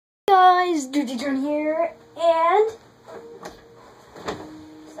guys, Duty Turn here, and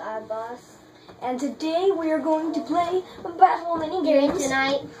Side Boss. And today we are going to play Battle Mini Games.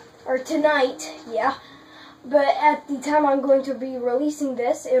 Tonight, yeah. But at the time I'm going to be releasing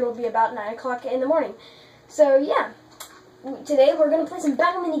this, it'll be about 9 o'clock in the morning. So yeah, today we're going to play some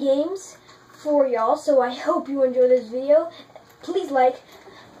Battle Mini Games for y'all, so I hope you enjoy this video. Please like,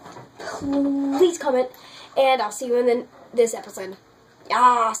 please comment, and I'll see you in this episode.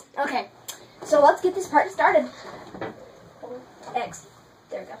 Yes. Okay, so let's get this part started. X.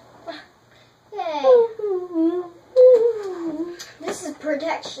 There we go. Yay. This is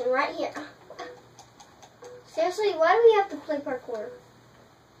protection right here. Seriously, why do we have to play parkour?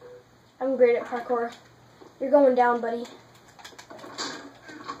 I'm great at parkour. You're going down, buddy.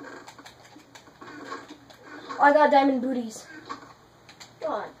 Oh, I got diamond booties.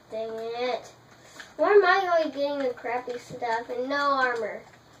 God dang it. Why am I always getting the crappy stuff and no armor?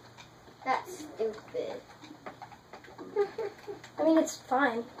 That's stupid. I mean, it's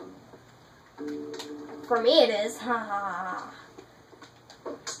fine. For me, it is. Ha ha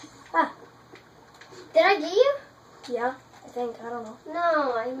ha. Ah. Did I get you? Yeah, I think. I don't know.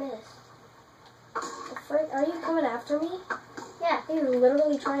 No, I missed. The frick? Are you coming after me? Yeah. Are you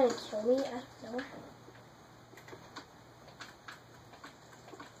literally trying to kill me out of nowhere?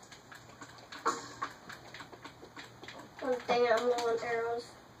 Oh, dang it, I'm low on arrows.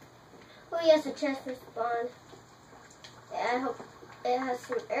 Oh, yes, a chest respawned. Yeah, I hope it has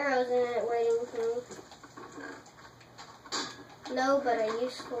some arrows in it waiting for me. No, but a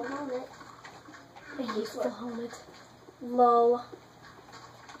useful helmet. A useful helmet. Lol.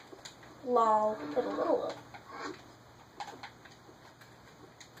 Lol. But a little lol.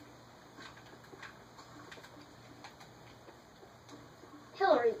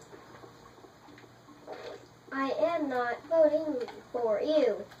 Hillary. I am not voting for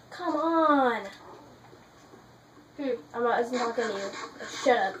you. Come on. I'm not talking to you.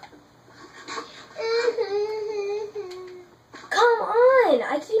 Shut up. Come on!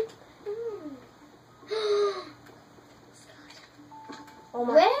 I keep... Oh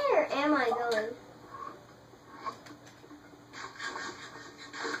my... Where am I going?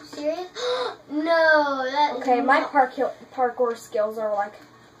 Serious? No, that is Okay, my not... parkour skills are like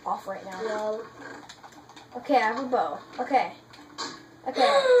off right now. No. Okay, I have a bow. Okay. Okay.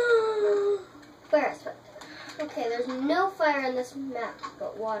 Where is it? Okay, there's no fire on this map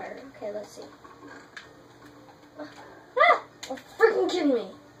but water. Okay, let's see. Ah! You're freaking kidding me.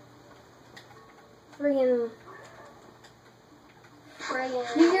 Friggin'.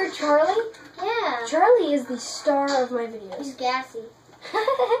 You hear Charlie? Yeah. Charlie is the star of my videos. He's gassy.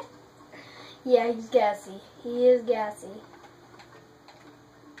 Yeah, he's gassy. He is gassy.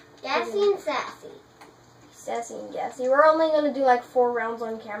 Gassy and sassy. Sassy and gassy. We're only going to do like 4 rounds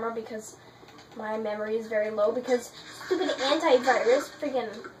on camera because my memory is very low because stupid antivirus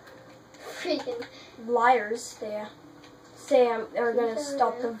freaking liars, they say they're going to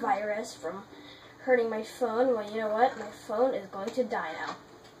stop the virus from hurting my phone. Well, you know what? My phone is going to die now.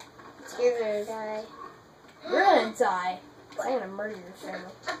 You're going to die. You're going to die. I'm going to murder your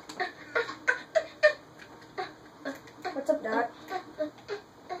family. What's up, Doc?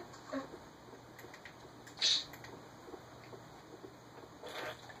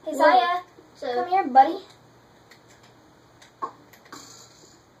 Hey, Zaya. So, Come here, buddy.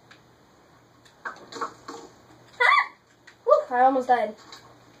 Ah! Woo, I almost died.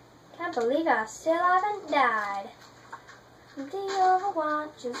 Can't believe I still haven't died. The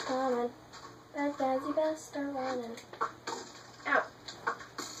Overwatch is coming. Bad guys, you best start running. ow.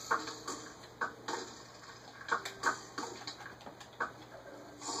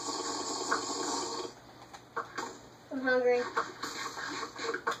 I'm hungry.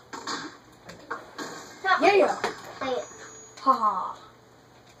 Here you go. Dang it. Haha.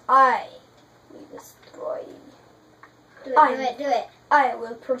 I will destroy you. Do it. I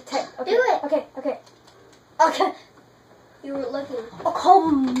will protect. Okay. Do it. Okay. Okay. Okay. You were looking. Oh,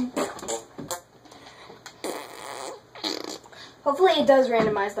 come. Hopefully it does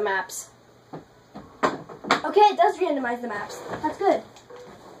randomize the maps. Okay, it does randomize the maps. That's good.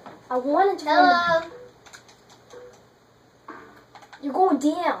 I wanted to. Hello. You're going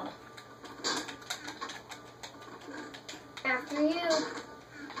down. After you.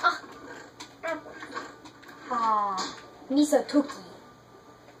 Oh. Apple. Ah, Misa Toki.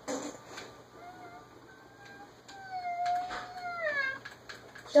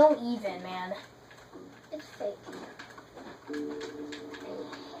 Don't even, man. It's fake. I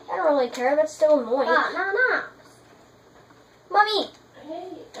don't really care. That's still annoying. No. Mommy. Hey.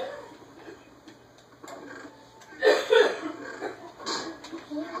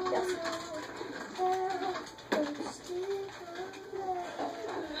 Yes.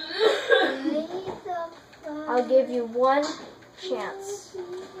 I'll give you one chance.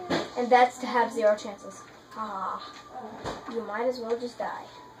 And that's to have 0 chances. Ah. You might as well just die.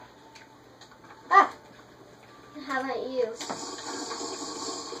 Ah! How about you?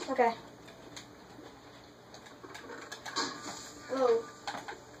 Okay. Oh.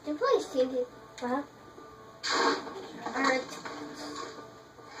 You're probably stinky. Uh-huh. Alright.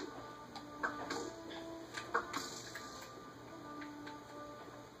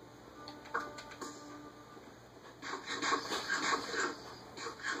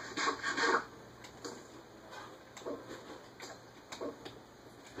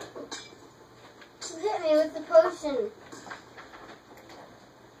 Hit me with the potion.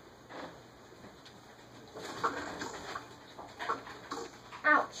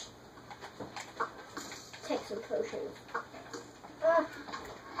 Ouch. Take some potions. I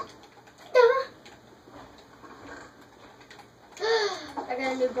got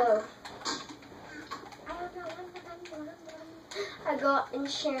a new bow. I got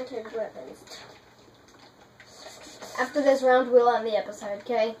enchanted weapons. After this round, we'll end the episode,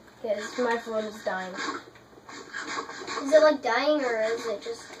 okay? Because my phone is dying. Is it like dying or is it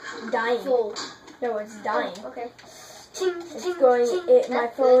just Dying. full? No, it's dying. Oh, okay. It's going. My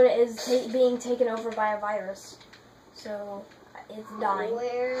phone is being taken over by a virus, so it's dying.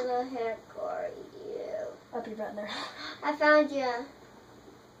 Where the heck are you? Up your butt there. I found you.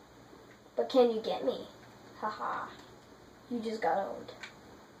 But can you get me? Haha. You just got owned.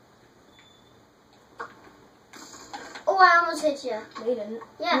 Oh, I almost hit you. No, you didn't.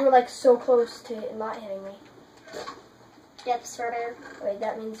 Yeah. You were like so close to not hitting me. Yep, sort of. Wait,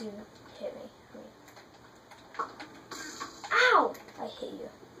 that means you hit me. Ow! I hate you.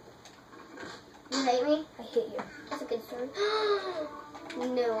 You hate me? I hate you. That's a good story. No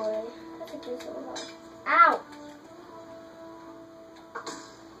way. That's a good story. Ow!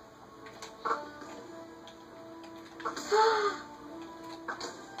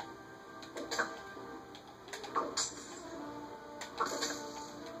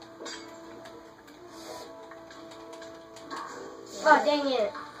 Oh, dang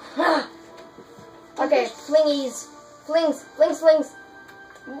it. Okay, flingies. Flings.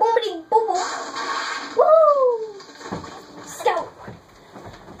 Boomity boo boo. Woo! Scout.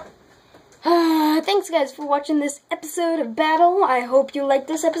 Thanks guys for watching this episode of Battle. I hope you liked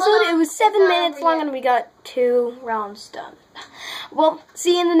this episode. It was 7 minutes long and we got 2 rounds done. Well,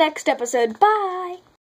 see you in the next episode. Bye!